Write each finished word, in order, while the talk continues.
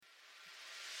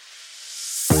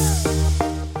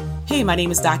Hey, my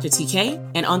name is Dr.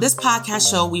 TK, and on this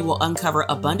podcast show, we will uncover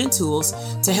abundant tools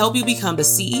to help you become the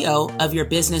CEO of your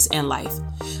business and life.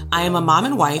 I am a mom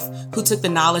and wife who took the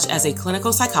knowledge as a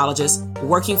clinical psychologist,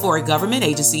 working for a government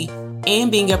agency, and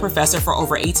being a professor for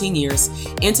over 18 years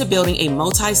into building a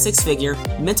multi-six-figure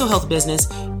mental health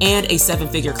business and a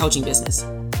seven-figure coaching business.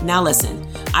 Now listen,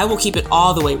 I will keep it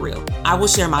all the way real. I will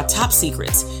share my top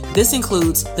secrets. This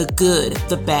includes the good,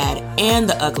 the bad, and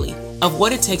the ugly of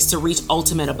what it takes to reach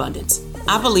ultimate abundance.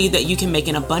 I believe that you can make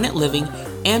an abundant living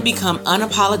and become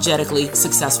unapologetically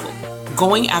successful,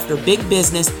 going after big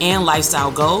business and lifestyle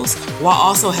goals while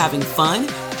also having fun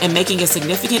and making a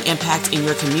significant impact in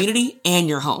your community and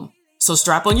your home. So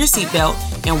strap on your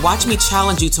seatbelt and watch me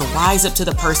challenge you to rise up to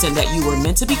the person that you were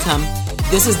meant to become.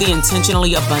 This is the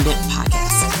Intentionally Abundant Podcast.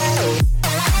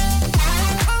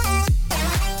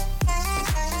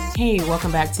 Hey,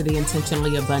 welcome back to the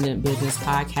Intentionally Abundant Business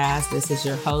Podcast. This is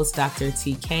your host, Dr.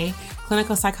 TK,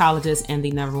 clinical psychologist and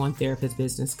the #1 therapist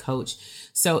business coach.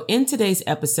 So in today's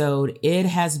episode, it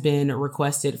has been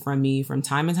requested from me from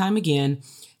time and time again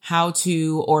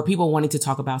people wanting to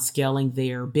talk about scaling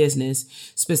their business.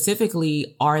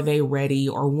 Specifically, are they ready,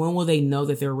 or when will they know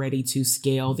that they're ready to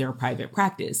scale their private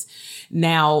practice?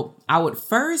 Now, I would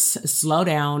first slow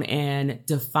down and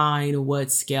define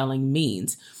what scaling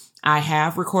means. I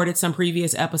have recorded some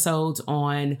previous episodes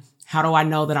on how do I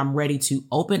know that I'm ready to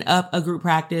open up a group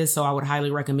practice. So I would highly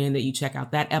recommend that you check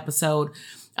out that episode.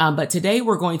 But today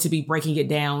we're going to be breaking it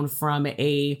down from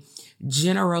a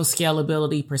general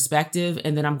scalability perspective.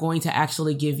 And then I'm going to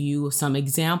actually give you some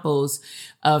examples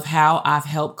of how I've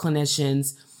helped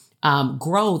clinicians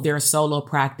grow their solo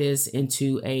practice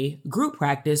into a group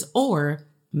practice, or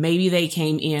maybe they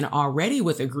came in already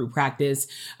with a group practice,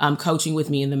 coaching with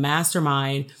me in the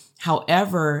mastermind.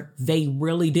 However, they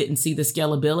really didn't see the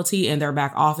scalability in their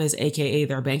back office, aka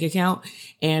their bank account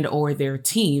and or their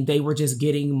team. They were just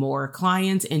getting more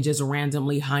clients and just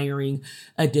randomly hiring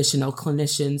additional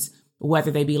clinicians, whether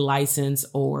they be licensed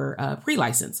or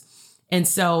pre-licensed. And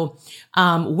so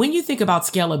when you think about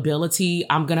scalability,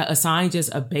 I'm going to assign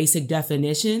just a basic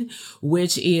definition,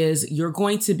 which is you're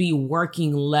going to be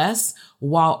working less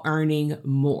while earning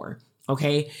more.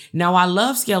 Okay. Now, I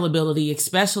love scalability,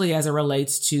 especially as it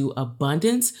relates to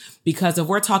abundance, because if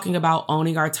we're talking about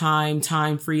owning our time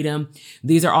freedom,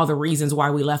 these are all the reasons why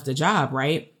we left a job,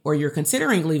 right? Or you're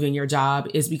considering leaving your job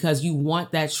is because you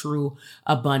want that true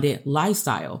abundant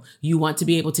lifestyle. You want to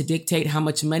be able to dictate how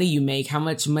much money you make, how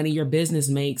much money your business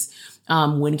makes.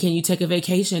 When can you take a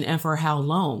vacation and for how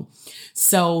long?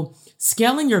 So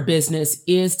scaling your business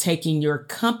is taking your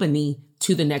company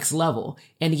to the next level.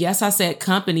 And yes, I said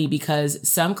company because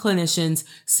some clinicians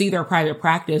see their private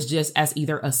practice just as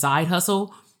either a side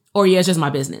hustle or it's just my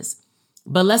business.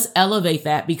 But let's elevate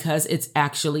that because it's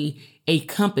actually a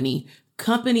company.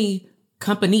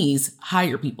 Companies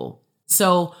hire people.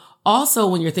 So also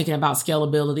when you're thinking about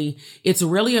scalability, it's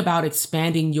really about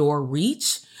expanding your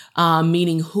reach,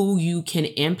 meaning who you can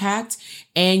impact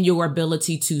and your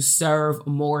ability to serve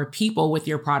more people with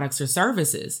your products or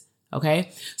services.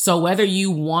 Okay. So whether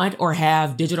you want or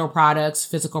have digital products,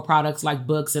 physical products like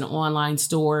books, and online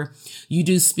store, you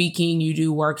do speaking, you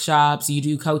do workshops, you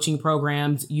do coaching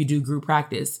programs, you do group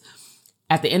practice.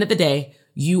 At the end of the day,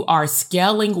 you are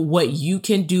scaling what you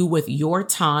can do with your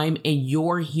time and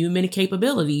your human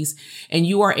capabilities. And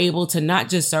you are able to not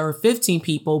just serve 15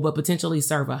 people, but potentially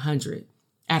serve 100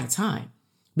 at a time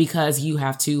because you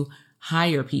have to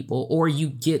hire people or you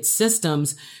get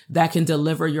systems that can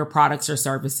deliver your products or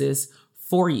services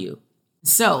for you.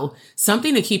 So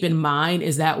something to keep in mind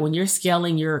is that when you're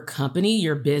scaling your company,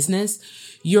 your business,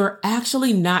 you're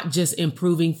actually not just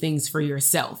improving things for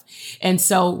yourself. And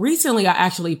so recently I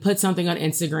actually put something on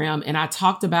Instagram and I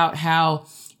talked about how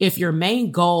if your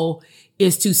main goal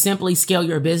is to simply scale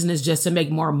your business just to make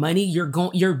more money, your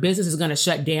business is going to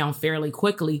shut down fairly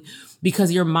quickly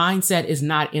because your mindset is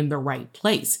not in the right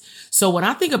place. So when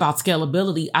I think about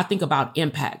scalability, I think about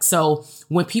impact. So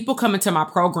when people come into my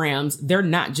programs, they're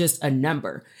not just a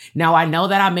number. Now, I know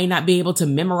that I may not be able to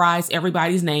memorize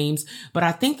everybody's names, but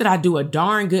I think that I do a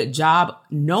darn good job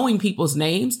knowing people's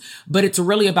names, but it's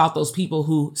really about those people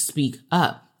who speak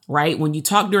up. Right? When you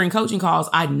talk during coaching calls,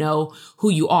 I know who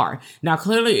you are. Now,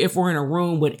 clearly, if we're in a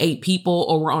room with 8 people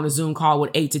or we're on a Zoom call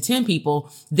with 8 to 10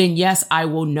 people, then yes, I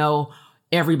will know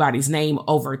everybody's name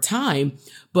over time.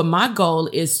 But my goal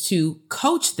is to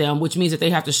coach them, which means that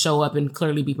they have to show up and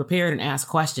clearly be prepared and ask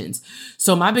questions.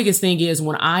 So my biggest thing is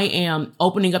when I am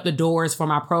opening up the doors for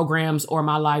my programs or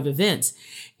my live events,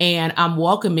 and I'm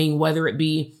welcoming, whether it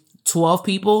be 12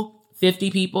 people, 50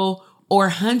 people, or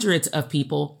hundreds of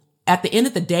people, At the end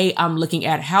of the day, I'm looking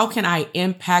at how can I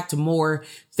impact more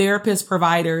therapists,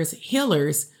 providers,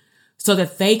 healers so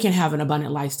that they can have an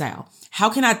abundant lifestyle? How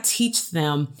can I teach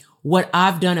them what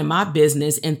I've done in my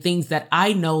business and things that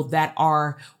I know that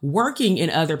are working in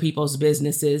other people's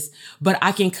businesses, but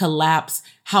I can collapse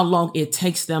how long it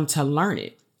takes them to learn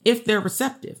it if they're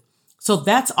receptive. So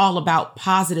that's all about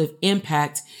positive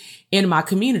impact in my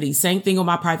community. Same thing on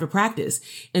my private practice.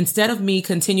 Instead of me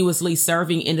continuously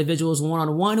serving individuals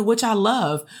one-on-one, which I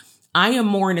love, I am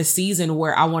more in a season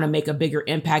where I want to make a bigger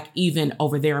impact even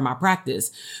over there in my practice.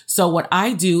 So what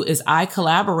I do is I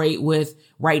collaborate with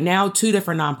right now 2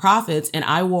 different nonprofits, and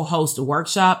I will host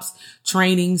workshops,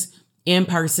 trainings in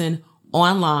person,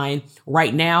 online.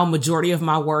 Right now, majority of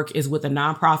my work is with a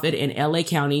nonprofit in LA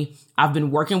County. I've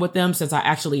been working with them since I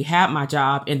actually had my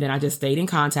job, and then I just stayed in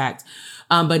contact.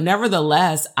 But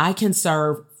nevertheless, I can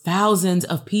serve thousands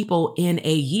of people in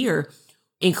a year,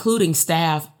 including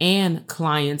staff and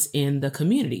clients in the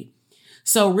community.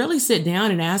 So really sit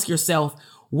down and ask yourself,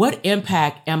 what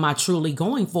impact am I truly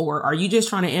going for? Are you just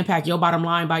trying to impact your bottom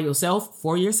line by yourself,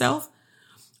 for yourself?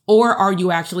 Or are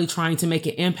you actually trying to make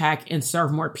an impact and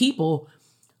serve more people?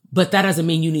 But that doesn't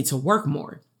mean you need to work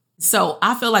more. So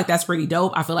I feel like that's pretty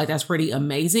dope. I feel like that's pretty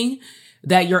amazing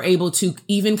that you're able to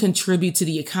even contribute to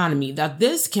the economy, that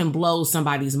this can blow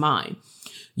somebody's mind.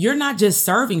 You're not just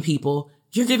serving people,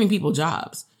 you're giving people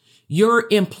jobs. You're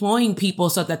employing people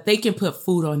so that they can put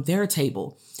food on their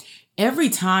table. Every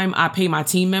time I pay my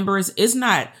team members, it's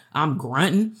not, I'm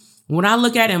grunting. When I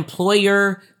look at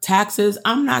employer taxes,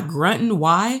 I'm not grunting.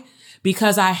 Why?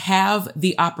 Because I have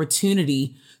the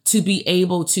opportunity to be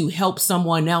able to help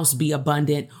someone else be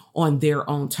abundant on their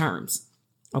own terms.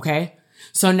 Okay.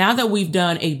 So now that we've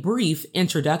done a brief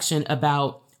introduction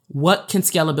about what can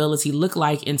scalability look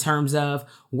like in terms of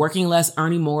working less,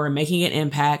 earning more, making an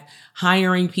impact,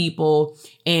 hiring people,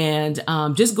 and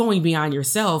just going beyond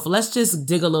yourself, let's just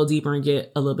dig a little deeper and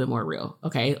get a little bit more real.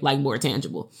 Okay. Like more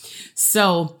tangible.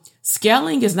 So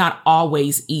scaling is not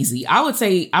always easy. I would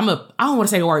say I don't want to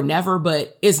say the word never,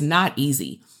 but it's not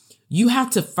easy. You have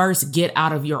to first get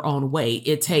out of your own way.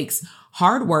 It takes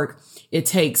hard work. It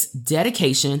takes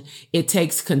dedication. It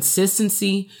takes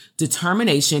consistency,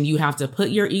 determination. You have to put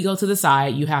your ego to the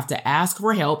side. You have to ask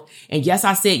for help. And yes,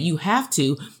 I said you have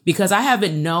to, because I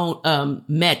haven't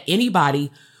met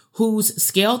anybody who's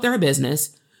scaled their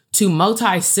business to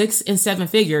multi 6 and 7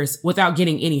 figures without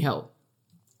getting any help.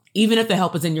 Even if the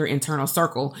help is in your internal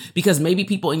circle, because maybe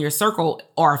people in your circle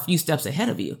are a few steps ahead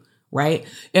of you, right?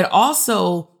 It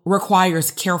also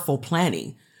requires careful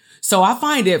planning. So I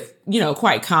find it,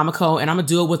 quite comical, and I'm going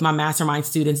to do it with my mastermind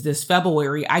students this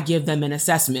February. I give them an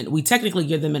assessment. We technically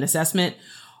give them an assessment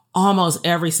almost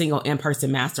every single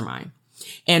in-person mastermind.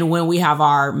 And when we have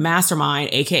our mastermind,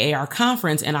 aka our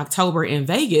conference in October in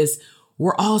Vegas,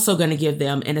 we're also going to give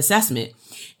them an assessment.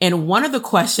 And one of the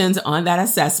questions on that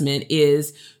assessment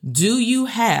is, do you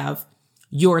have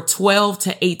your 12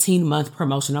 to 18 month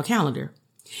promotional calendar?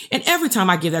 And every time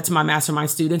I give that to my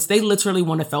mastermind students, they literally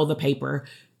want to throw the paper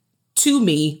to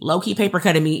me, low-key paper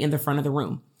cutting me in the front of the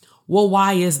room. Well,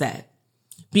 why is that?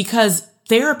 Because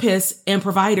therapists and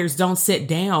providers don't sit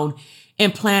down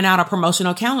and plan out a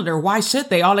promotional calendar. Why should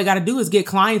they? All they got to do is get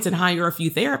clients and hire a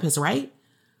few therapists, right?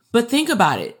 But think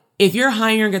about it. If you're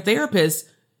hiring a therapist,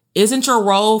 isn't your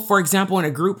role, for example, in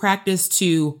a group practice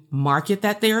to market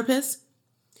that therapist?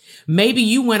 Maybe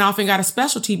you went off and got a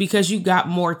specialty because you got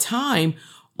more time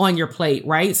on your plate,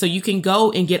 right? So you can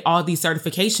go and get all these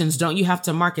certifications. Don't you have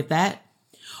to market that?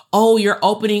 Oh, you're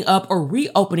opening up or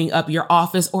reopening up your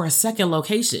office or a second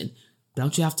location.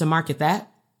 Don't you have to market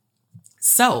that?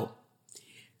 So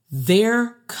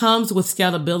there comes with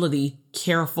scalability,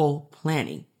 careful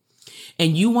planning.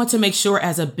 And you want to make sure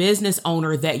as a business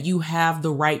owner that you have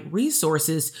the right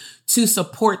resources to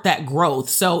support that growth.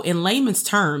 So in layman's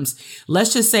terms,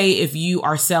 let's just say if you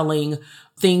are selling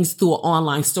things through an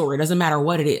online store, it doesn't matter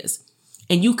what it is.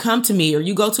 And you come to me or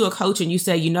you go to a coach and you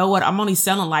say, you know what, I'm only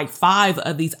selling like 5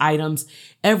 of these items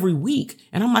every week.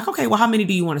 And I'm like, okay, well, how many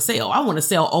do you want to sell? I want to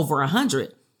sell over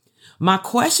 100. My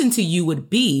question to you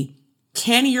would be,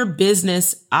 can your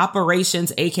business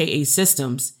operations, aka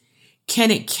systems, can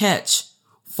it catch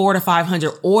 400 to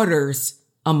 500 orders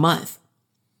a month?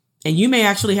 And you may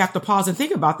actually have to pause and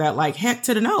think about that. Like, heck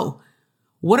to the no.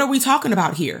 What are we talking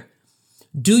about here?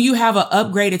 Do you have an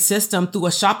upgraded system through a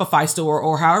Shopify store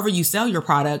or however you sell your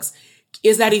products?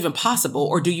 Is that even possible?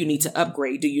 Or do you need to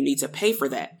upgrade? Do you need to pay for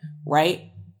that?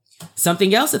 Right?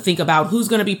 Something else to think about, who's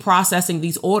going to be processing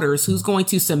these orders? Who's going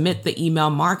to submit the email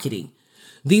marketing?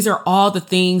 These are all the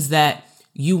things that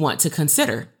you want to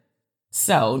consider.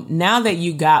 So now that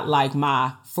you got like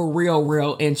my for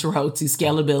real intro to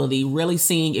scalability, really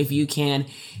seeing if you can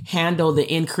handle the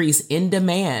increase in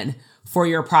demand for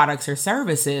your products or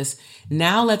services,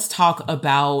 now let's talk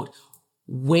about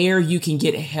where you can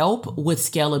get help with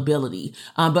scalability.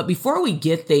 But before we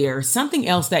get there, something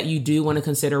else that you do want to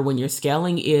consider when you're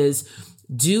scaling is,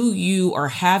 do you or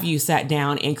have you sat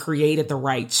down and created the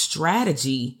right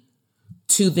strategy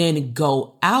to then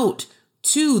go out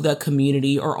to the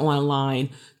community or online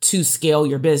to scale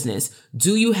your business?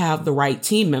 Do you have the right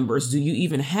team members? Do you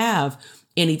even have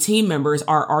any team members,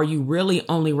 or are you really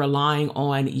only relying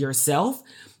on yourself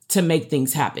to make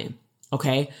things happen?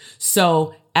 Okay.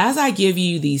 So as I give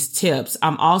you these tips,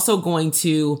 I'm also going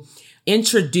to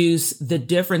introduce the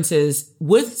differences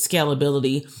with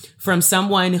scalability from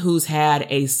someone who's had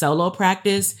a solo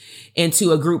practice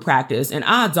into a group practice. And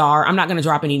odds are, I'm not going to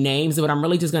drop any names, but I'm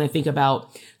really just going to think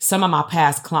about some of my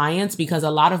past clients, because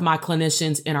a lot of my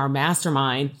clinicians in our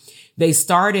mastermind, they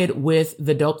started with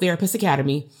the Dope Therapist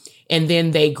Academy, and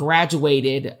then they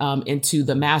graduated into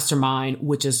the mastermind,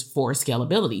 which is for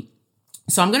scalability.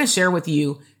 So I'm going to share with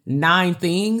you 9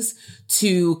 things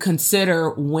to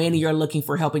consider when you're looking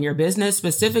for help in your business,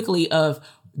 specifically of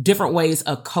different ways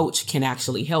a coach can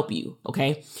actually help you.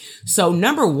 Okay. So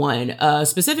number 1, a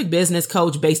specific business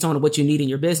coach based on what you need in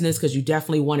your business, because you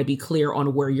definitely want to be clear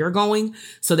on where you're going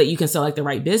so that you can select the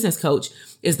right business coach,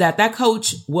 is that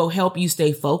coach will help you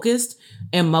stay focused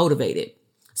and motivated.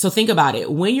 So think about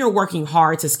it. When you're working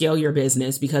hard to scale your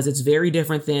business, because it's very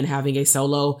different than having a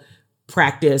solo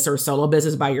practice or solo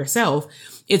business by yourself,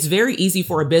 it's very easy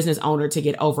for a business owner to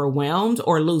get overwhelmed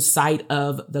or lose sight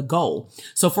of the goal.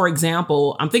 So for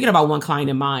example, I'm thinking about one client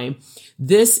in mind.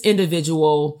 This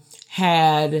individual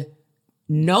had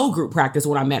no group practice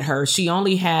when I met her. She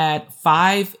only had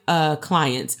 5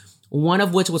 clients, one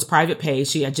of which was private pay.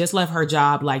 She had just left her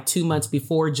job like 2 months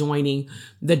before joining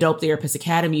the Dope Therapist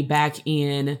Academy back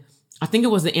in, I think it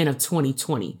was the end of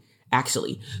 2020.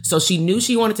 Actually. So she knew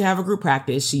she wanted to have a group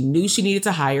practice. She knew she needed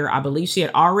to hire. I believe she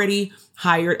had already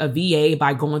hired a VA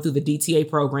by going through the DTA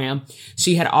program.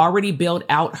 She had already built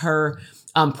out her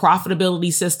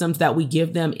profitability systems that we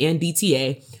give them in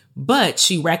DTA. But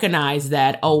she recognized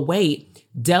that, oh, wait,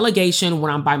 delegation when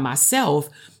I'm by myself,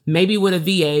 maybe with a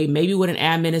VA, maybe with an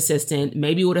admin assistant,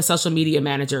 maybe with a social media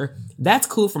manager, that's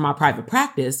cool for my private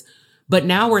practice. But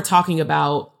now we're talking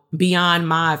about beyond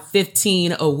my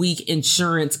 15 a week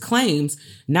insurance claims.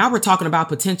 Now we're talking about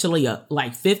potentially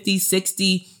like 50,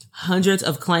 60, hundreds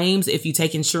of claims if you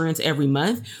take insurance every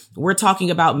month. We're talking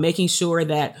about making sure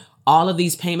that all of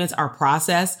these payments are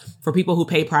processed for people who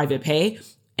pay private pay.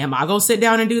 Am I going to sit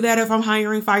down and do that if I'm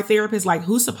hiring 5 therapists? Like,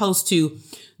 who's supposed to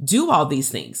do all these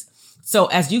things? So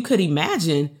as you could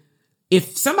imagine,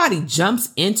 if somebody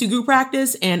jumps into group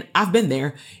practice, and I've been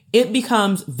there, it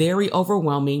becomes very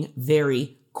overwhelming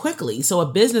very quickly. So a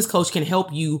business coach can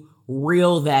help you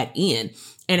reel that in.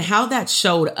 And how that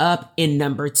showed up in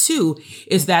number 2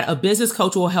 is that a business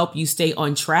coach will help you stay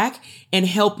on track and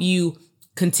help you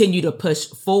continue to push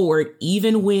forward,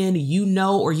 even when you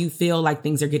know or you feel like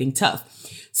things are getting tough.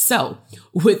 So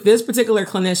with this particular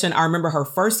clinician, I remember her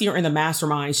first year in the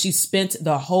mastermind, she spent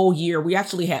the whole year. We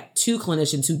actually had 2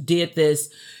 clinicians who did this,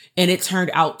 and it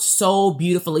turned out so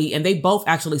beautifully. And they both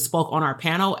actually spoke on our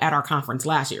panel at our conference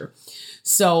last year.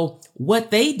 So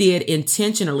what they did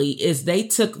intentionally is they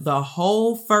took the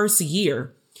whole first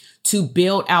year to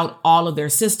build out all of their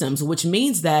systems, which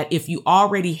means that if you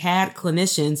already had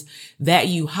clinicians that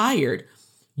you hired,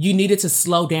 you needed to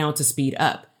slow down to speed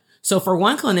up. So for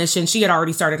one clinician, she had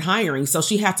already started hiring, so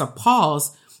she had to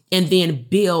pause and then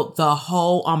build the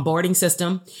whole onboarding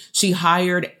system. She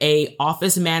hired a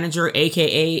office manager,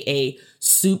 aka a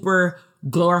super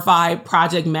glorified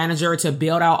project manager, to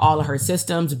build out all of her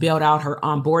systems, build out her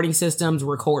onboarding systems,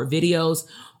 record videos,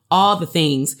 all the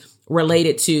things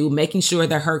related to making sure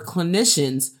that her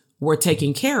clinicians were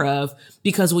taken care of.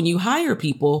 Because when you hire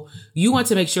people, you want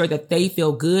to make sure that they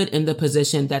feel good in the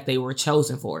position that they were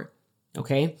chosen for.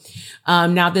 Okay.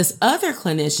 Now this other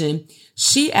clinician,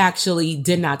 she actually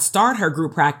did not start her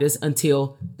group practice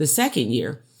until the second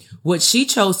year. What she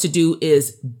chose to do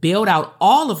is build out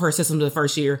all of her systems the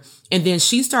first year. And then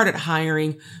she started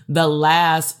hiring the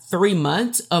last 3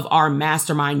 months of our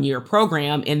mastermind year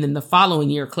program. And then the following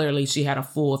year, clearly she had a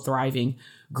full thriving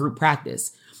group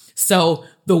practice. So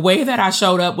the way that I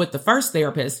showed up with the first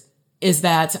therapist is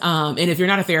that, and if you're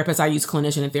not a therapist, I use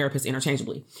clinician and therapist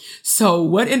interchangeably. So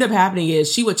what ended up happening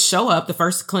is she would show up, the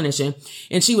first clinician,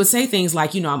 and she would say things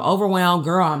like, I'm overwhelmed,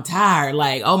 girl, I'm tired.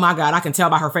 Like, oh my God, I can tell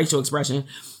by her facial expression.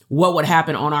 what would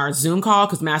happen on our Zoom call,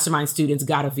 because Mastermind students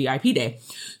got a VIP day.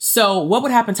 So what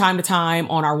would happen time to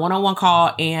time on our one-on-one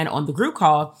call and on the group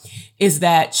call is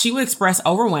that she would express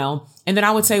overwhelm. And then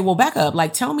I would say, well, back up,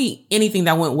 like, tell me anything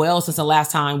that went well since the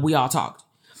last time we all talked.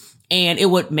 And it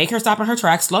would make her stop in her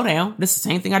tracks, slow down. This is the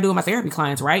same thing I do with my therapy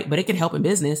clients, right? But it could help in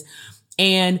business.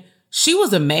 And she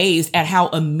was amazed at how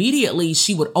immediately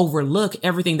she would overlook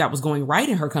everything that was going right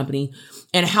in her company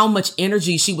and how much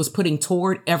energy she was putting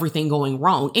toward everything going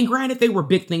wrong. And granted, they were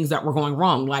big things that were going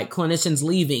wrong, like clinicians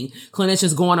leaving,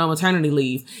 clinicians going on maternity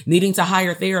leave, needing to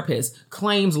hire therapists,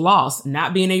 claims lost,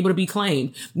 not being able to be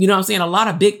claimed. You know what I'm saying? A lot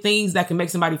of big things that can make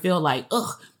somebody feel like,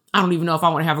 ugh, I don't even know if I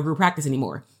want to have a group practice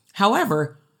anymore.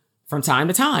 However, from time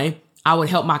to time, I would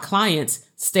help my clients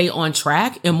stay on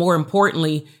track and, more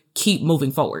importantly, keep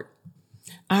moving forward.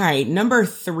 All right. Number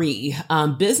 3,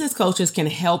 business coaches can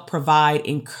help provide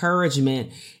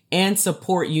encouragement and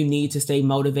support you need to stay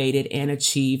motivated and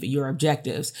achieve your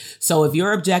objectives. So if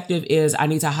your objective is, I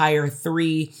need to hire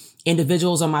 3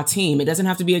 individuals on my team, it doesn't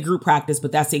have to be a group practice,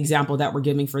 but that's the example that we're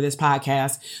giving for this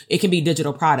podcast. It can be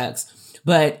digital products,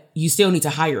 but you still need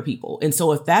to hire people. And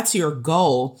so if that's your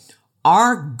goal,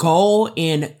 our goal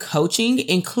in coaching,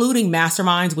 including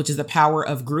masterminds, which is the power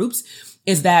of groups,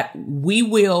 is that we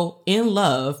will, in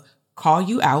love, call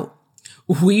you out.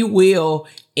 We will,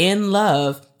 in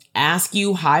love, ask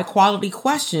you high quality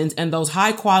questions. And those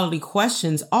high quality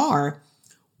questions are,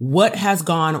 what has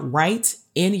gone right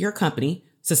in your company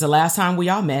since the last time we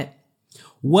all met?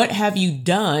 What have you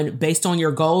done based on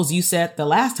your goals you set the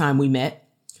last time we met?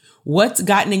 What's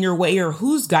gotten in your way, or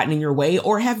who's gotten in your way,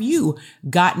 or have you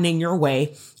gotten in your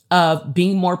way of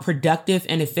being more productive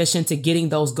and efficient to getting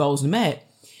those goals met?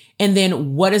 And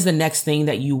then what is the next thing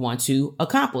that you want to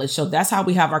accomplish? So that's how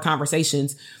we have our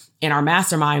conversations in our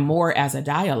mastermind, more as a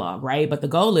dialogue, right? But the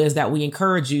goal is that we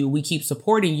encourage you, we keep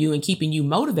supporting you and keeping you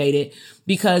motivated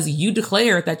because you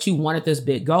declared that you wanted this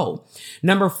big goal.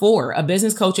 Number 4, a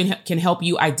business coach can help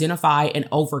you identify and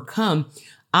overcome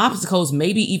obstacles,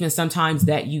 maybe even sometimes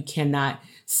that you cannot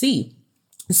see.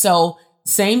 So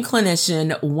same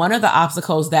clinician, one of the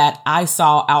obstacles that I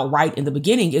saw outright in the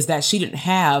beginning is that she didn't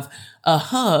have a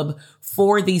hub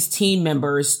for these team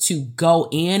members to go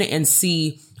in and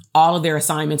see all of their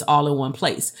assignments all in one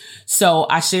place. So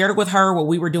I shared with her what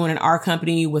we were doing in our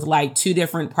company with like 2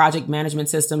 different project management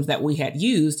systems that we had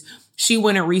used. She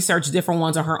went and researched different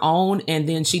ones on her own. And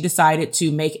then she decided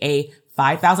to make a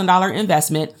 $5,000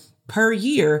 investment per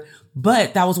year.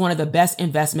 But that was one of the best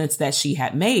investments that she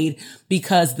had made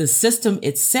because the system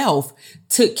itself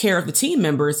took care of the team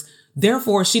members.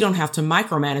 Therefore, she don't have to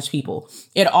micromanage people.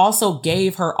 It also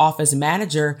gave her office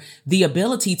manager the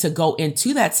ability to go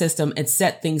into that system and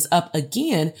set things up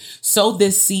again. So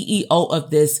this CEO of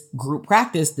this group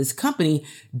practice, this company,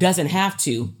 doesn't have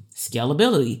to.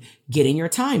 Scalability, getting your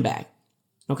time back.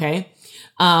 Okay.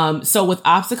 So with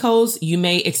obstacles, you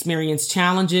may experience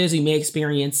challenges, you may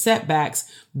experience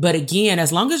setbacks, but again,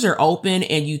 as long as you're open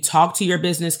and you talk to your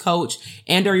business coach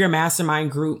and or your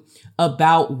mastermind group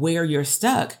about where you're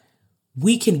stuck,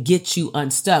 we can get you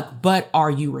unstuck, but are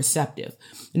you receptive?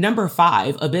 Number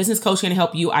 5, a business coach can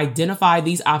help you identify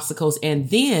these obstacles and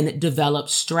then develop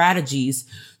strategies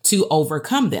to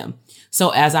overcome them. So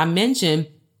as I mentioned,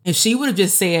 if she would have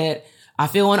just said, I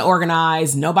feel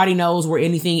unorganized, nobody knows where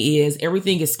anything is,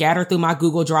 everything is scattered through my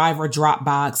Google Drive or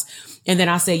Dropbox. And then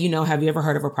I say, have you ever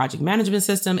heard of a project management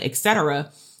system,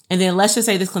 etc. And then let's just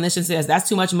say this clinician says, that's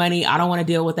too much money. I don't want to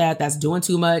deal with that. That's doing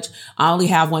too much. I only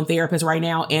have one therapist right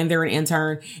now and they're an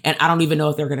intern and I don't even know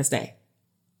if they're going to stay.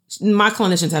 My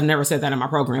clinicians have never said that in my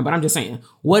program, but I'm just saying,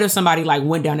 what if somebody like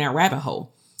went down that rabbit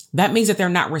hole? That means that they're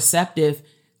not receptive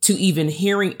to even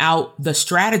hearing out the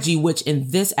strategy, which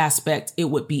in this aspect, it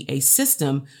would be a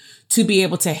system to be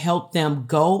able to help them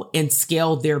go and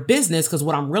scale their business. Because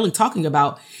what I'm really talking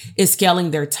about is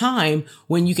scaling their time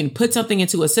when you can put something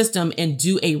into a system and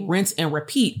do a rinse and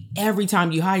repeat every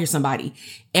time you hire somebody,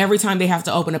 every time they have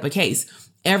to open up a case,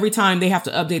 every time they have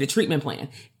to update a treatment plan,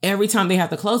 every time they have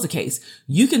to close a case.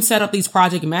 You can set up these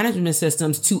project management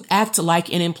systems to act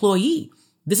like an employee.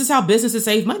 This is how businesses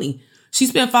save money. She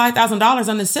spent $5,000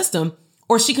 on this system,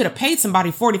 or she could have paid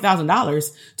somebody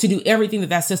 $40,000 to do everything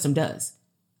that system does.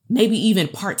 Maybe even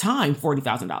part-time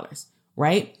 $40,000,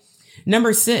 right?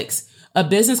 Number 6, a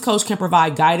business coach can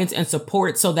provide guidance and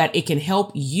support so that it can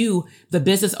help you, the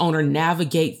business owner,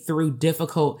 navigate through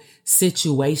difficult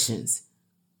situations.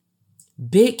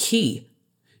 Big key.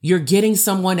 You're getting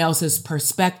someone else's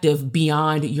perspective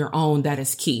beyond your own. That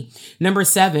is key. Number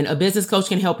 7, a business coach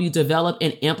can help you develop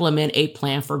and implement a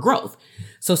plan for growth.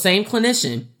 So same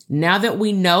clinician. Now that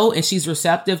we know and she's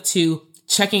receptive to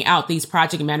checking out these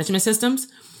project management systems,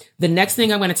 The next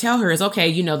thing I'm going to tell her is,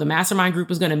 okay, the mastermind group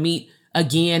is going to meet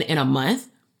again in a month,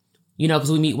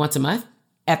 because we meet once a month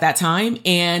at that time.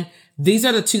 And these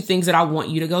are the two things that I want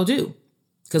you to go do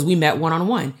because we met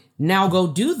one-on-one. Now go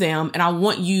do them. And I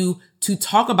want you to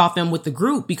talk about them with the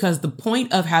group, because the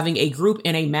point of having a group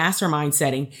in a mastermind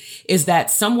setting is that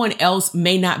someone else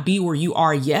may not be where you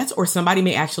are yet, or somebody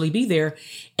may actually be there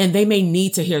and they may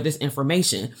need to hear this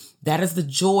information. That is the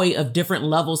joy of different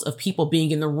levels of people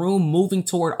being in the room, moving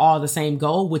toward all the same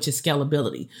goal, which is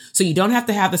scalability. So you don't have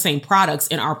to have the same products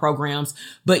in our programs,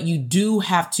 but you do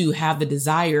have to have the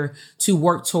desire to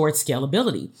work towards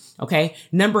scalability. Okay.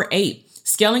 Number 8.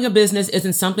 Scaling a business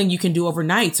isn't something you can do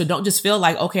overnight. So don't just feel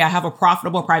like, okay, I have a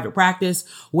profitable private practice,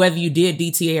 whether you did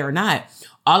DTA or not.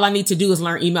 All I need to do is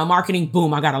learn email marketing.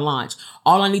 Boom, I got to launch.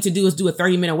 All I need to do is do a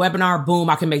 30-minute webinar. Boom,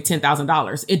 I can make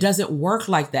 $10,000. It doesn't work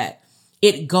like that.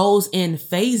 It goes in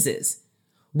phases.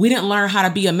 We didn't learn how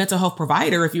to be a mental health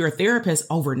provider if you're a therapist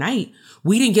overnight.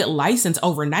 We didn't get licensed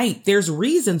overnight. There's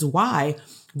reasons why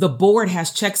the board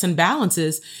has checks and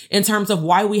balances in terms of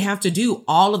why we have to do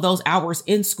all of those hours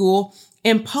in school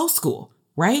and post school,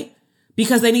 right?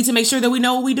 Because they need to make sure that we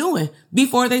know what we're doing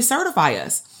before they certify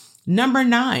us. Number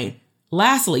 9,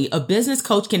 lastly, a business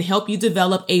coach can help you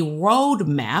develop a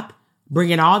roadmap,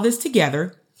 bringing all this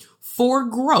together for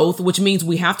growth, which means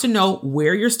we have to know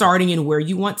where you're starting and where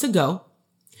you want to go.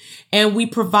 And we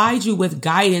provide you with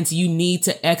guidance you need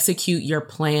to execute your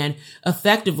plan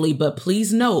effectively. But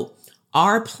please note,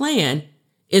 our plan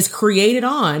is created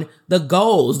on the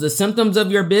goals, the symptoms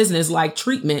of your business, like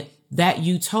treatment that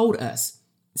you told us.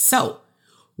 So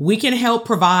we can help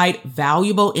provide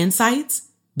valuable insights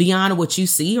beyond what you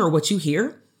see or what you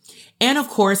hear. And of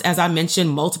course, as I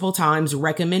mentioned multiple times,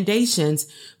 recommendations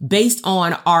based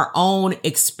on our own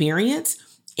experience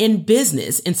in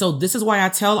business. And so this is why I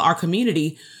tell our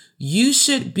community, you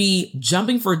should be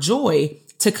jumping for joy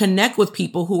to connect with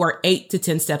people who are 8 to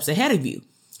 10 steps ahead of you.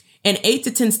 And 8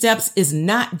 to 10 steps is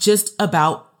not just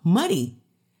about money.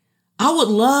 I would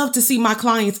love to see my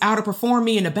clients outperform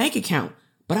me in a bank account,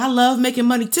 but I love making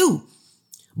money too.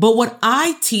 But what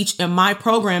I teach in my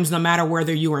programs, no matter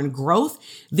whether you are in Growth,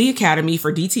 the Academy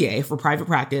for DTA, for private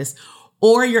practice,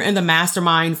 or you're in the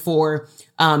mastermind for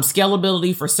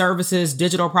scalability for services,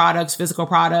 digital products, physical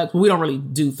products. We don't really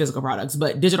do physical products,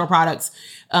 but digital products,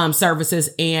 services,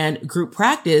 and group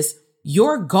practice.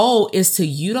 Your goal is to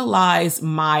utilize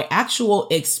my actual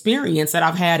experience that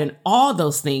I've had in all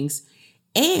those things,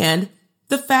 and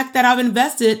the fact that I've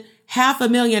invested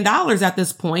 $500,000 at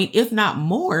this point, if not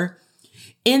more,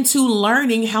 into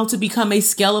learning how to become a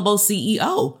scalable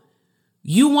CEO.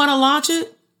 You want to launch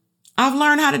it? I've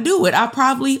learned how to do it. I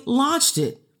probably launched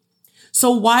it.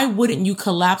 So why wouldn't you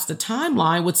collapse the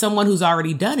timeline with someone who's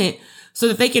already done it so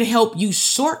that they can help you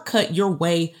shortcut your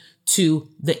way to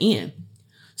the end?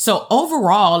 So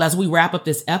overall, as we wrap up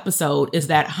this episode, is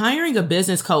that hiring a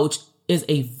business coach is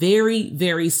a very,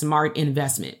 very smart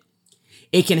investment.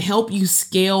 It can help you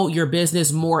scale your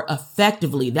business more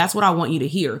effectively. That's what I want you to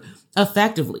hear.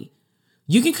 Effectively.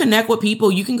 You can connect with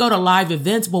people. You can go to live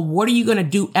events, but what are you going to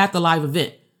do at the live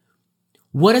event?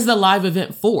 What is the live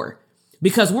event for?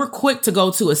 Because we're quick to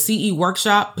go to a CE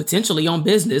workshop, potentially on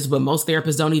business, but most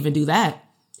therapists don't even do that.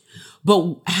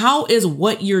 But how is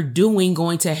what you're doing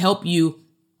going to help you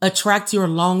attract your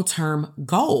long-term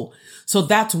goal? So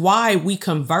that's why we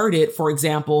converted, for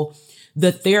example,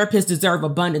 the Therapists Deserve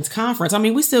Abundance conference. I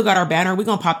mean, we still got our banner. We're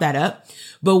going to pop that up,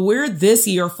 but we're this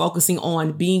year focusing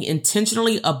on being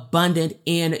intentionally abundant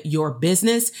in your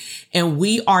business. And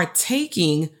we are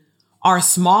taking our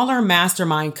smaller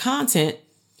mastermind content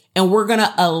and we're going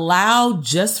to allow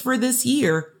just for this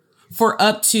year for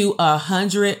up to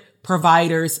 100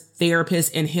 providers,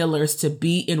 therapists, and healers to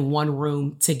be in one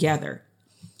room together.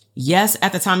 Yes,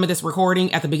 at the time of this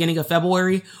recording, at the beginning of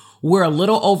February, we're a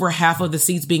little over half of the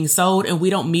seats being sold and we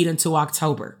don't meet until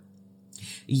October.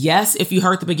 Yes, if you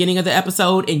heard the beginning of the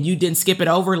episode and you didn't skip it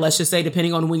over, let's just say,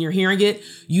 depending on when you're hearing it,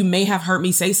 you may have heard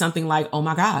me say something like, oh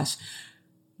my gosh,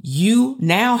 you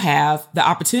now have the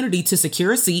opportunity to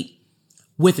secure a seat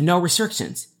with no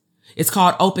restrictions. It's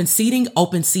called open seating,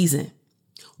 open season.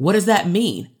 What does that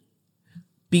mean?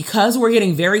 Because we're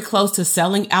getting very close to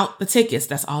selling out the tickets,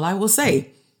 that's all I will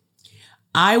say.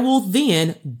 I will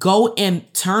then go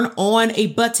and turn on a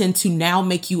button to now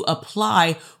make you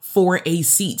apply for a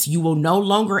seat. You will no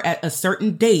longer at a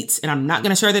certain date, and I'm not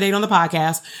going to share the date on the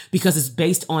podcast because it's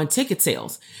based on ticket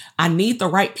sales. I need the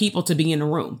right people to be in the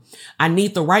room. I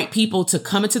need the right people to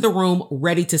come into the room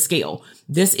ready to scale.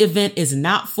 This event is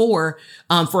not for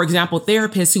example,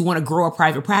 therapists who want to grow a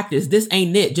private practice. This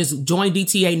ain't it. Just join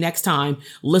DTA next time.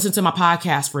 Listen to my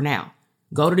podcast for now.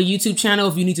 Go to the YouTube channel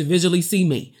if you need to visually see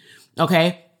me.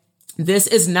 Okay. This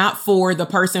is not for the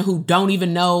person who don't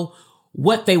even know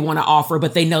what they want to offer,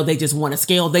 but they know they just want to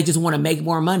scale. They just want to make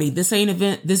more money. This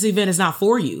event is not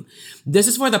for you. This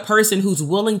is for the person who's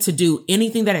willing to do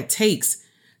anything that it takes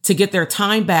to get their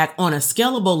time back on a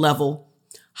scalable level,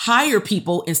 hire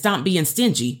people and stop being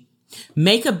stingy,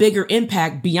 make a bigger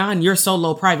impact beyond your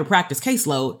solo private practice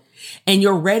caseload, and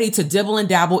you're ready to dibble and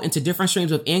dabble into different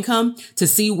streams of income to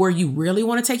see where you really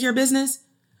want to take your business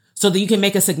so that you can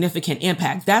make a significant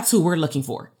impact. That's who we're looking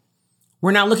for.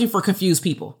 We're not looking for confused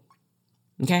people.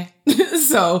 Okay.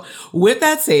 So with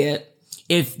that said,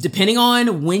 if depending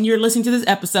on when you're listening to this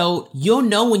episode, you'll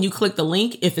know when you click the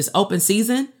link, if it's open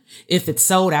season, if it's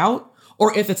sold out,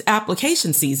 or if it's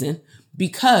application season,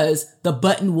 because the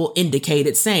button will indicate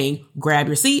it saying grab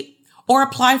your seat or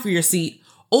apply for your seat,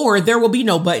 or there will be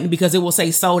no button because it will say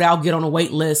sold out, get on a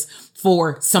wait list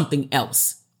for something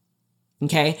else.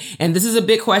 Okay. And this is a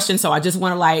big question. So I just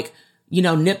want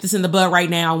to nip this in the bud right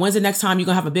now. When's the next time you're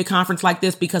going to have a big conference like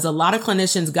this? Because a lot of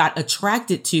clinicians got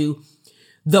attracted to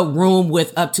the room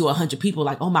with up to 100 people.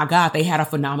 Like, oh my God, they had a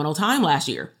phenomenal time last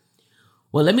year.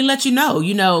 Well, let me let you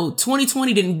know,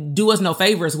 2020 didn't do us no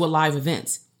favors with live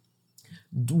events.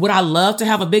 Would I love to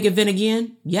have a big event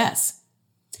again? Yes.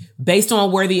 Based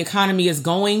on where the economy is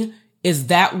going, is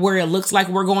that where it looks like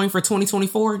we're going for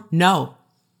 2024? No.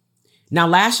 Now,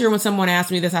 last year when someone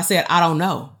asked me this, I said, I don't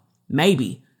know.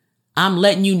 Maybe. I'm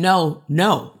letting you know,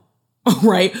 no,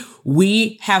 right?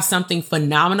 We have something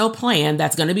phenomenal planned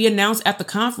that's going to be announced at the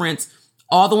conference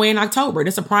all the way in October.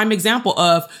 This is a prime example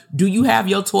of, do you have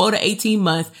your 12 to 18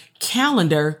 month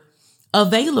calendar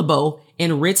available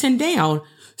and written down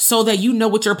so that you know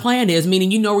what your plan is,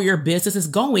 meaning you know where your business is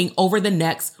going over the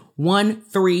next 1,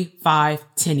 3, 5,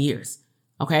 10 years.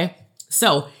 Okay.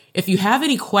 So if you have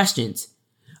any questions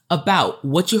about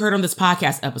what you heard on this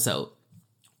podcast episode,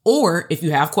 or if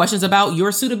you have questions about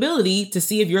your suitability to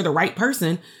see if you're the right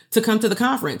person to come to the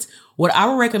conference, what I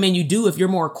would recommend you do if you're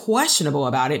more questionable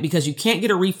about it, because you can't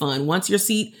get a refund. Once your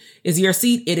seat is your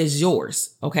seat, it is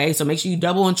yours. Okay. So make sure you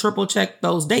double and triple check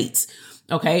those dates.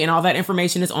 Okay. And all that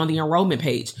information is on the enrollment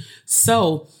page.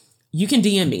 So you can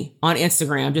DM me on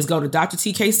Instagram. Just go to Dr.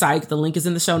 TK Psych. The link is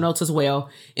in the show notes as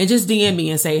well. And just DM me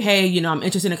and say, hey, I'm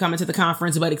interested in coming to the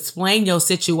conference, but explain your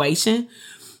situation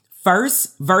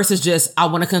first versus just, I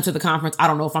want to come to the conference. I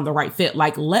don't know if I'm the right fit.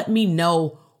 Let me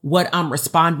know what I'm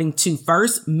responding to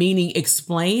first, meaning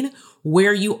explain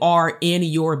where you are in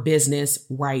your business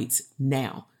right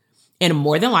now. And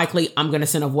more than likely, I'm going to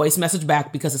send a voice message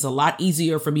back because it's a lot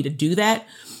easier for me to do that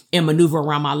and maneuver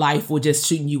around my life with just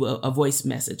shooting you a voice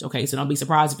message. Okay. So don't be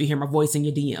surprised if you hear my voice in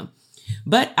your DM.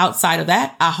 But outside of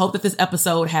that, I hope that this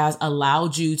episode has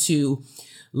allowed you to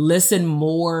listen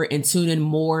more and tune in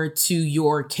more to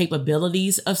your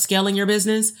capabilities of scaling your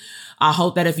business. I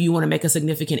hope that if you want to make a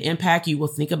significant impact, you will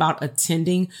think about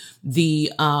attending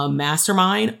the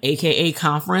mastermind, aka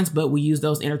conference, but we use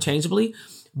those interchangeably.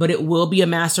 But it will be a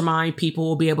mastermind. People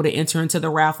will be able to enter into the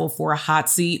raffle for a hot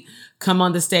seat, come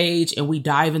on the stage, and we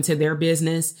dive into their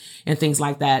business and things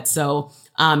like that. So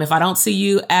if I don't see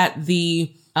you at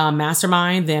the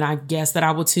mastermind, then I guess that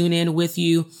I will tune in with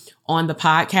you on the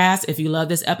podcast. If you love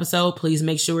this episode, please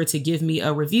make sure to give me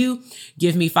a review,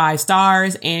 give me 5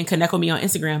 stars, and connect with me on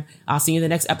Instagram. I'll see you in the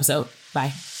next episode.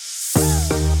 Bye.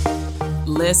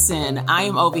 Listen, I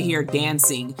am over here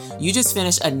dancing. You just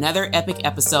finished another epic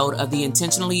episode of the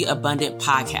Intentionally Abundant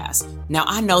podcast. Now,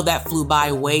 I know that flew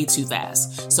by way too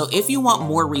fast. So if you want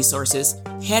more resources,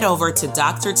 head over to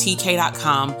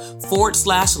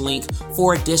drtk.com/link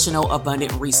for additional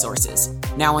abundant resources.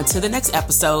 Now, until the next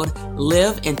episode,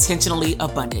 live intentionally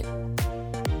abundant.